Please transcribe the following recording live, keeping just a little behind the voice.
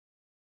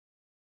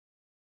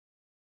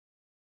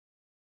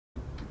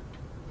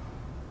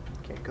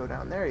can't go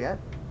down there yet.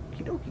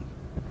 Okie dokie.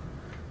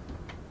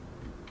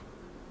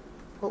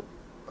 Oh,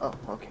 oh,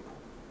 okay.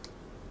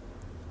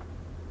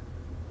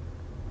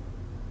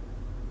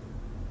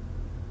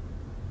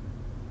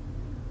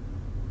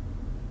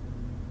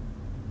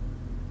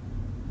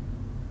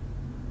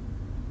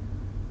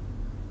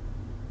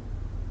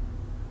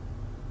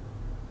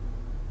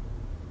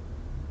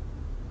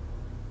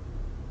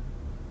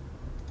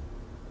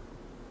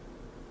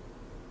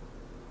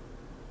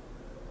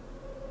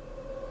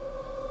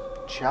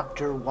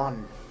 Chapter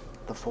 1,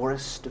 The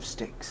Forest of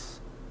Stakes.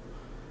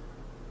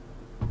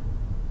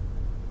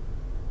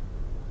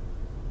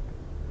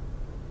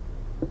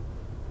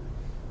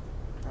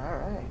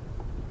 Alright.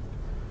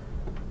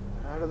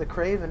 Out of the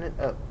cave and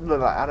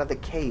out of the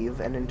cave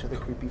and into the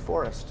creepy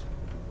forest.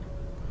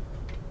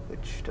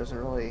 Which doesn't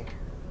really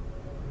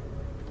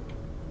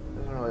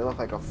look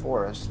like a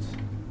forest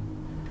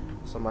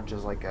so much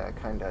as like a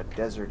kind of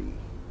deserty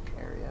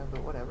area,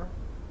 but whatever.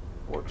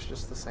 Works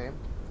just the same.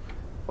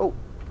 Oh.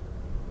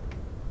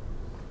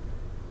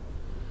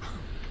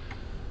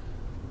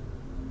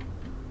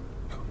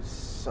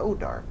 So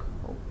dark.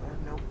 Oh,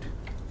 a note.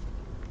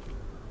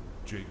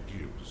 J.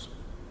 Gibbs,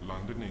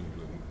 London,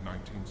 England,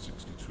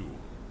 1962.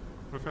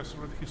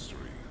 Professor of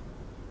History.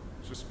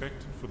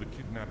 Suspected for the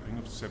kidnapping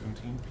of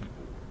 17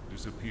 people.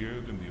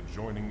 Disappeared in the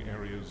adjoining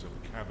areas of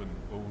a cabin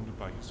owned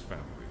by his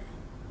family.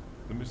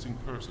 The missing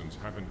persons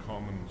have in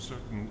common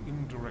certain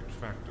indirect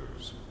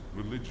factors,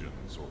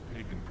 religions or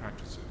pagan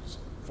practices,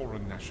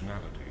 foreign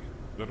nationality,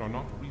 that are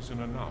not reason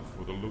enough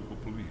for the local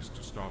police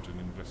to start an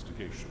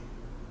investigation.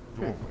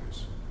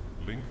 Doorways.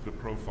 Link the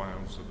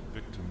profiles of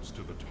the victims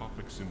to the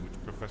topics in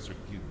which Professor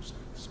Gibbs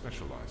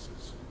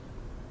specializes.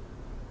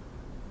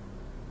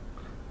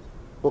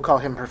 We'll call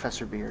him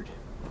Professor Beard,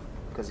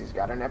 because he's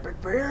got an epic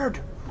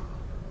beard.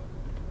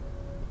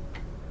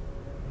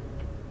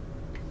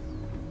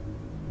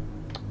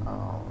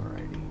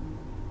 Alrighty.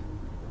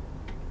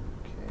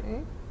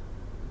 Okay.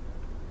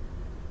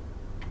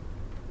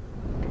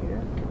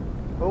 Here.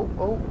 Oh,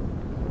 oh.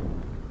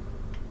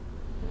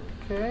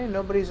 Okay,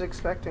 nobody's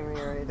expecting me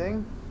or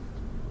anything.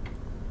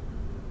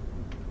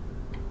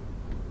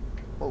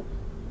 Oh.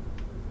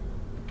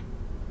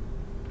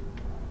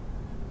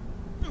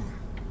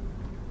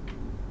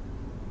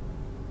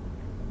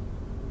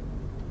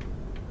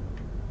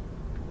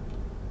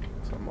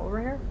 Something over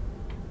here?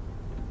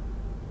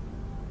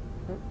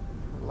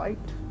 Light.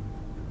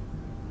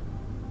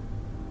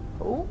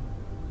 Oh,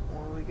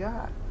 what do we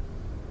got?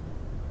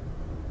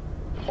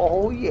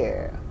 Oh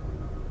yeah.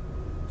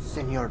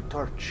 Senor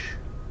Torch.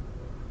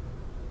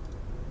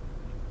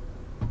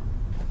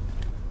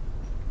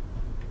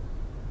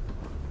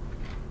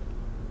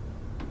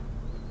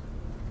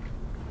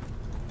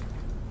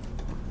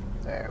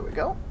 There we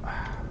go.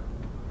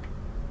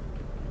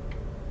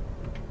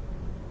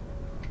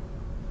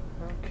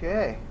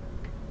 Okay.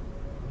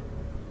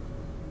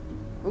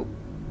 Oop.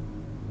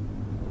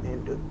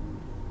 And it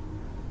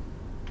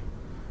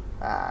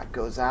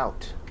goes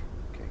out.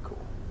 Okay, cool.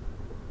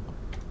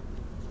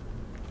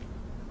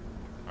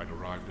 I'd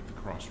arrived at the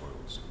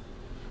crossroads.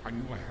 I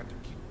knew I had to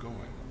keep going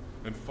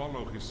and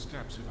follow his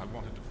steps if I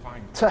wanted to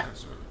find the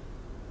professor.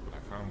 But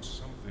I found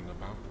something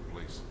about the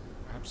place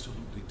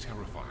absolutely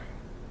terrifying.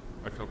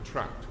 I felt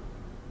trapped,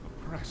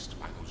 oppressed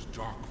by those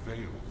dark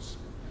veils,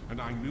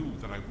 and I knew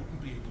that I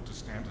wouldn't be able to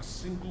stand a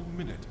single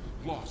minute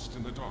lost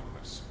in the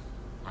darkness.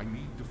 I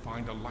need to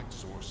find a light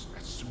source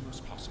as soon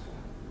as possible.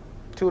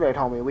 Too late,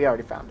 homie. We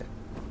already found it.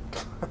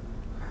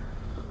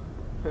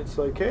 It's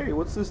like, hey,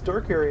 what's this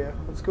dark area?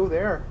 Let's go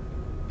there.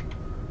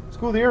 Let's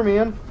go there,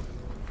 man.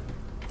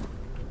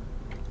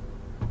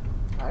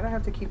 I don't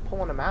have to keep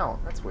pulling them out.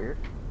 That's weird.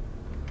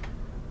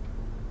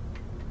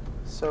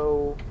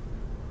 So...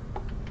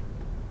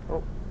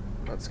 Oh,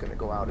 that's gonna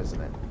go out,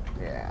 isn't it?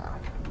 Yeah.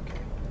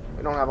 Okay.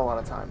 We don't have a lot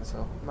of time,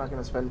 so I'm not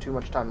gonna spend too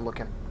much time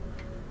looking.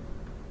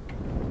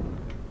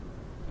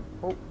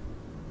 Oh.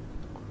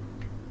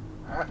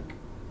 Ah.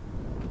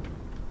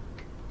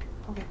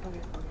 Okay, okay,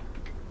 okay.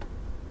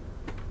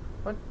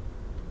 What?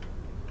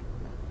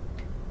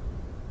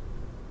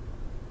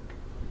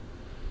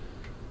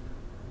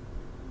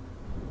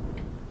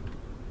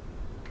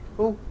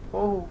 Oh,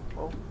 oh,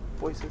 oh,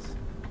 voices.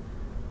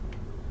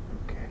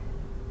 Okay.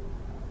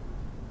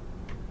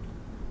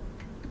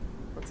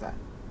 What's that?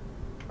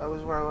 That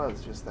was where I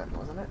was just then,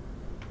 wasn't it?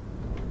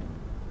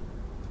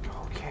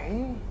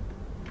 Okay.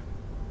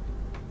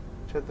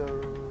 To the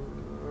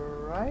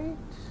right?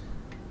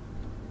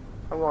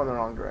 I'm going the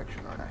wrong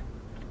direction, aren't I?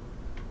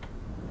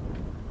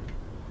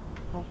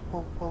 Oh,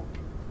 oh, oh.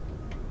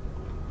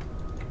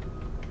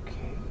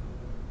 Okay.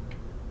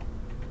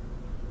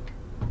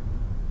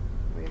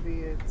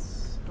 Maybe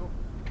it's... Oh,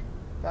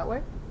 that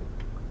way?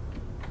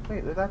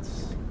 Wait,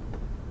 that's...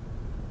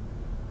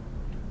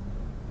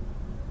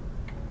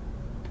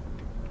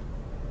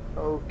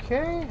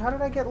 Okay, how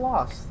did I get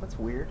lost? That's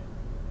weird.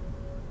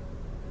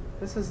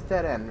 This is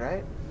dead end,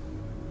 right?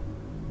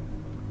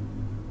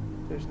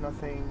 There's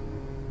nothing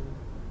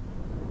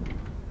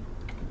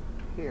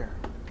here.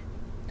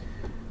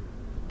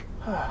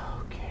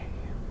 Okay.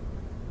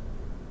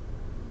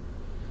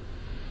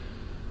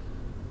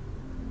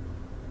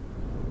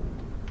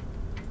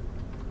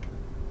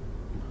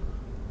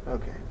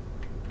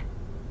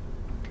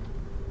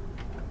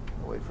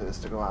 for this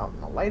to go out,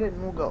 and I'll light it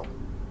and we'll go.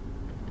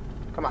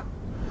 Come on.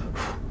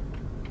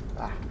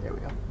 Ah, there we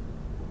go.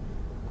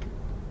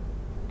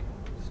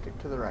 Stick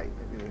to the right.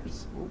 Maybe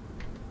there's... Ooh.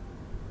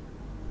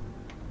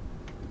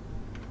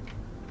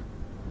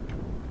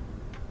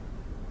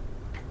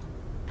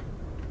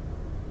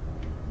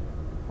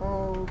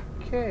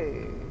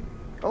 Okay.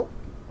 Oh,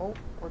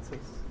 what's this?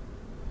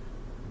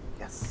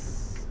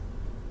 Yes.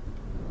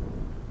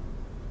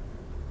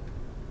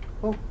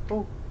 Oh,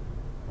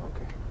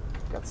 okay.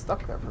 Got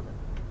stuck there for a minute.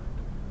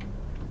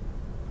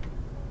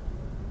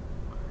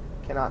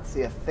 Cannot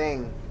see a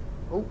thing.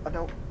 Oh,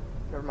 no.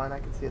 Never mind, I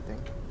can see a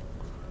thing.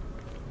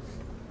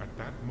 At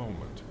that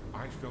moment,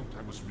 I felt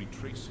I was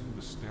retracing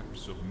the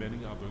steps of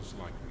many others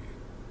like me.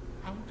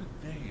 How did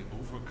they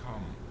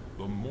overcome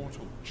the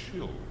mortal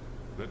chill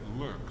that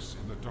lurks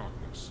in the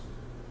darkness?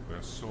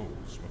 Their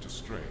souls went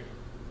astray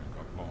and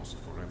got lost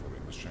forever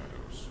in the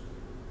shadows.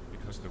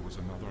 Because there was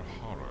another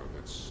horror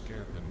that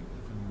scared them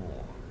even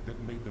more, that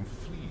made them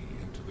flee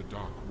into the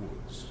dark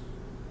woods.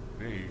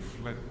 They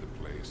fled the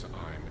place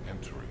I'm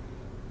entering.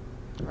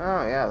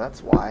 Oh, yeah,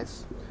 that's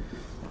wise.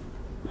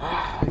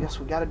 I guess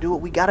we gotta do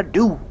what we gotta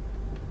do.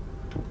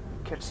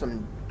 Catch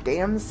some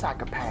damn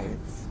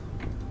psychopaths.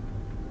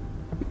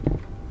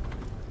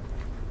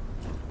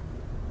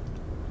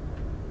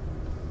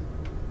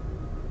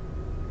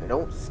 They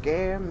don't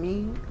scare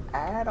me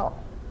at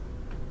all.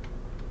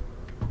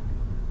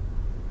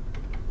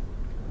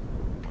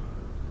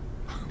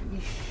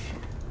 Eesh.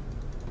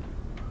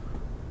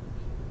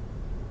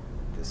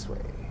 This way.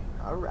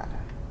 Alright.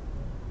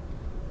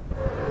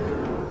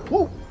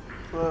 Whoa!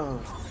 Whoa.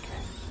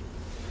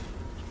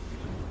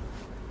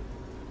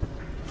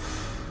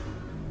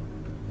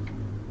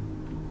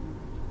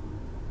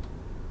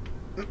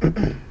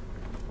 Okay.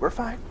 We're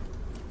fine.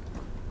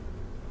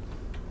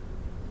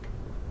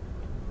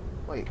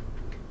 Wait.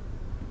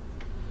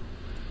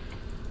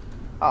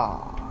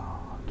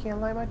 Ah,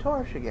 can't light my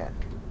torch again.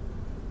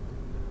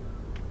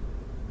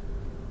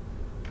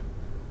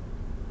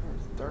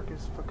 It's dark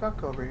as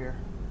fuck over here.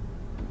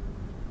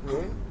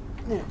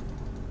 Yeah.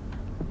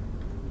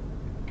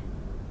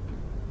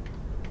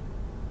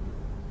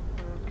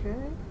 Okay.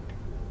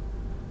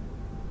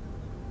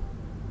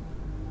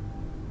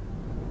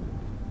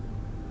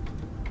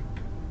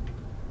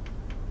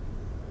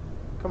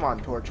 Come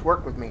on, torch,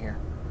 work with me here.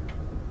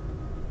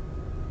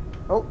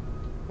 Oh,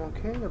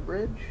 okay, a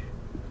bridge.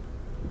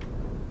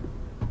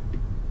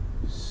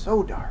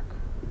 So dark.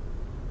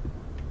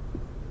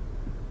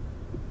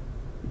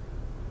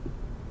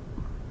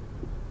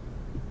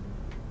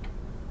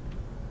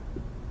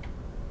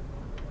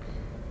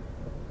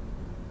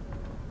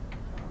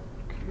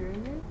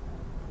 Okay.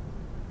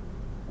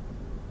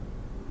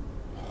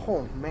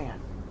 Oh, man.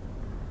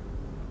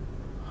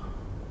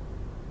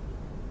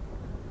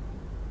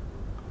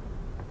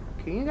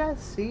 Can you guys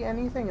see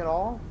anything at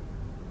all?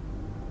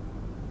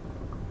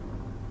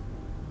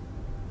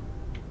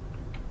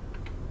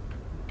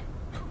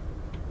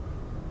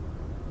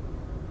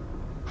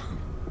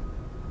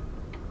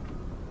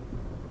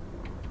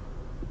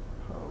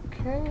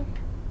 Okay.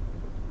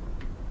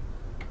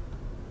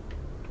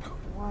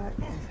 What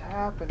is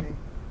happening?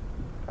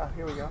 Oh,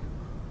 here we go.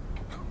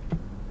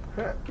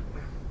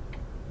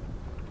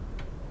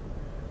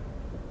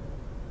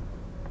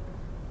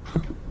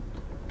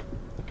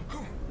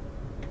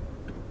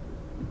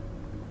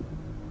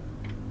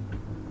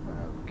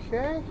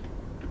 Okay.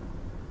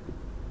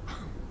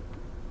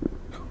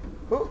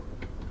 Oh.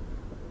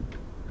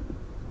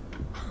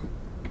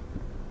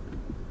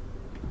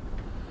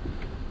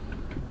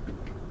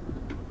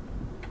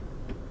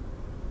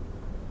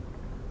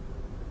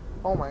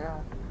 Oh my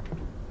god.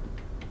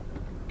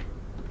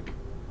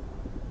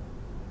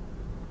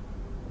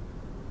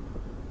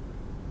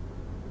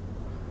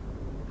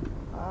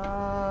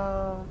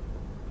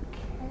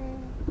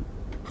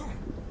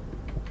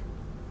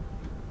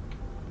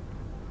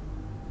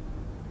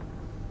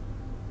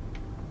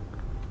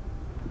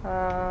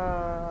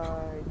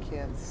 I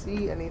can't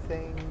see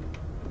anything.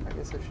 I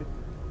guess I should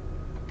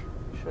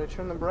I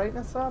turn the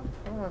brightness up?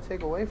 I don't want to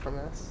take away from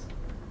this.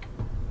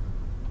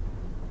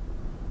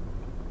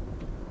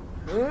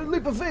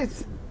 Leap of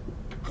faith!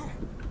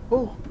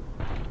 Oh,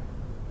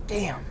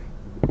 damn.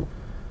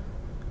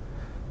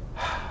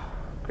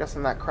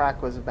 Guessing that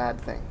crack was a bad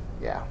thing.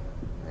 Yeah.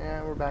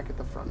 And we're back at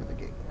the front of the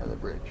gate, of the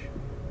bridge.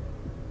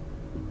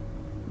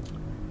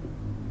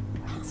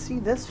 I can see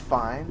this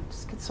fine. It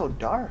just gets so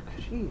dark.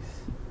 Jeez.